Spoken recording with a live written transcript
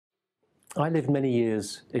I lived many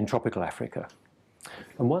years in tropical Africa,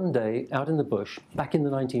 and one day out in the bush, back in the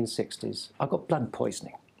 1960s, I got blood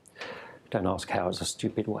poisoning. Don't ask how, it's a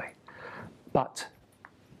stupid way. But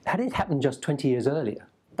had it happened just 20 years earlier,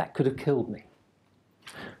 that could have killed me.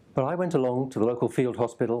 But I went along to the local field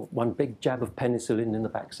hospital, one big jab of penicillin in the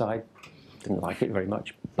backside. Didn't like it very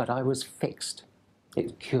much, but I was fixed.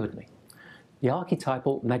 It cured me. The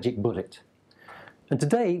archetypal magic bullet. And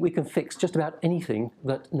today we can fix just about anything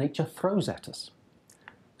that nature throws at us.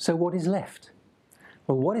 So what is left?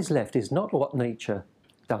 Well, what is left is not what nature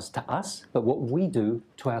does to us, but what we do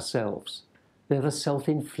to ourselves. They're the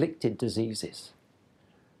self-inflicted diseases.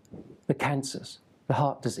 The cancers, the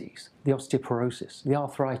heart disease, the osteoporosis, the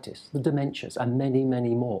arthritis, the dementias, and many,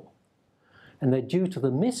 many more. And they're due to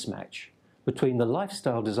the mismatch between the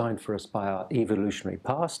lifestyle designed for us by our evolutionary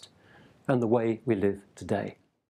past and the way we live today.